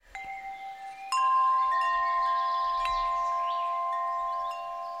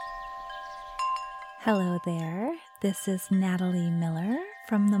Hello there. This is Natalie Miller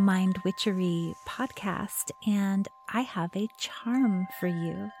from the Mind Witchery podcast, and I have a charm for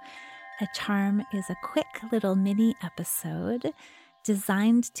you. A charm is a quick little mini episode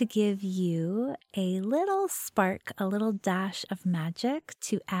designed to give you a little spark, a little dash of magic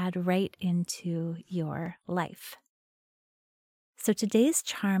to add right into your life. So today's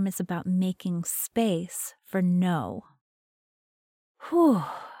charm is about making space for no. Whew.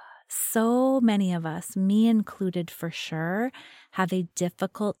 So many of us, me included for sure, have a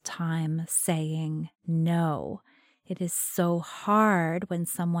difficult time saying no. It is so hard when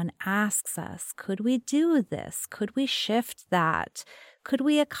someone asks us, could we do this? Could we shift that? Could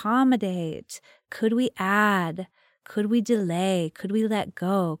we accommodate? Could we add? Could we delay? Could we let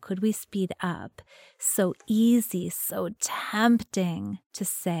go? Could we speed up? So easy, so tempting to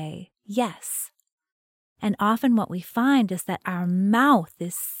say yes. And often what we find is that our mouth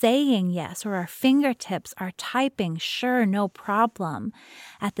is saying yes, or our fingertips are typing, sure, no problem,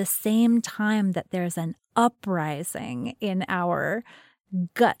 at the same time that there's an uprising in our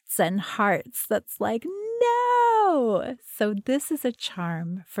guts and hearts that's like, no! So this is a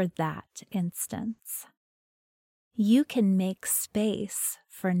charm for that instance. You can make space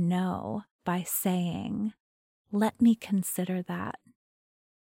for no by saying, let me consider that.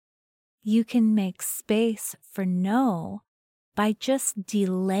 You can make space for no by just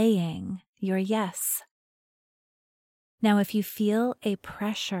delaying your yes. Now, if you feel a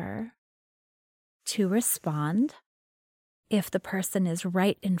pressure to respond, if the person is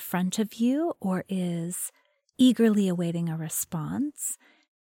right in front of you or is eagerly awaiting a response,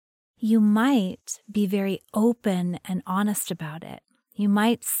 you might be very open and honest about it. You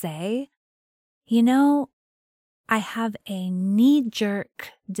might say, I have a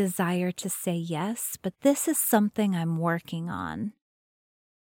knee-jerk desire to say yes, but this is something I'm working on.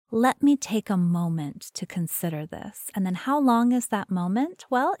 Let me take a moment to consider this. And then how long is that moment?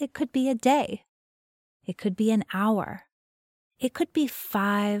 Well, it could be a day. It could be an hour. It could be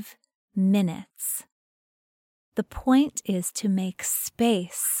 5 minutes. The point is to make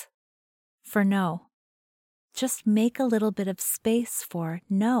space for no. Just make a little bit of space for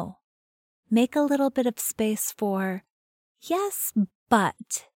no. Make a little bit of space for yes,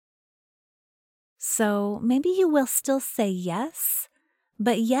 but. So maybe you will still say yes,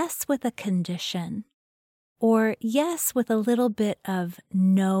 but yes with a condition, or yes with a little bit of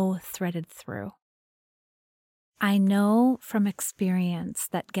no threaded through. I know from experience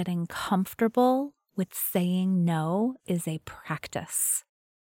that getting comfortable with saying no is a practice.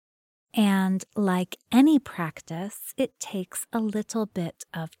 And like any practice, it takes a little bit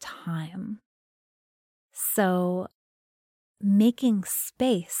of time. So making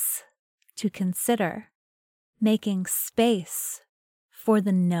space to consider, making space for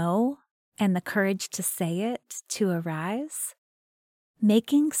the no and the courage to say it to arise,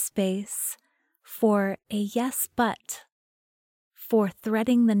 making space for a yes but, for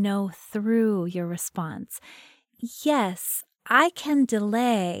threading the no through your response. Yes, I can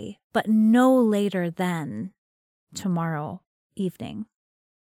delay, but no later than tomorrow evening.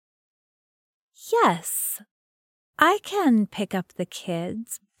 Yes, I can pick up the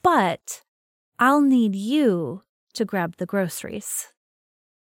kids, but I'll need you to grab the groceries.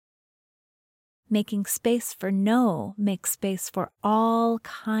 Making space for no makes space for all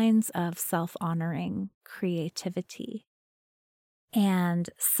kinds of self-honoring creativity. And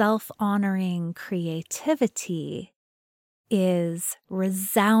self-honoring creativity is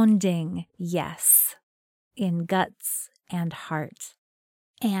resounding yes in guts and heart,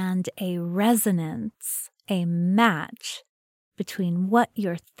 and a resonance, a match between what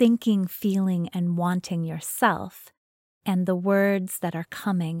you're thinking, feeling, and wanting yourself and the words that are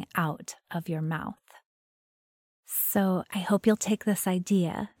coming out of your mouth. So I hope you'll take this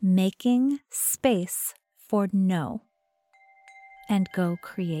idea, making space for no, and go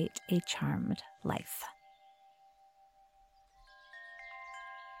create a charmed life.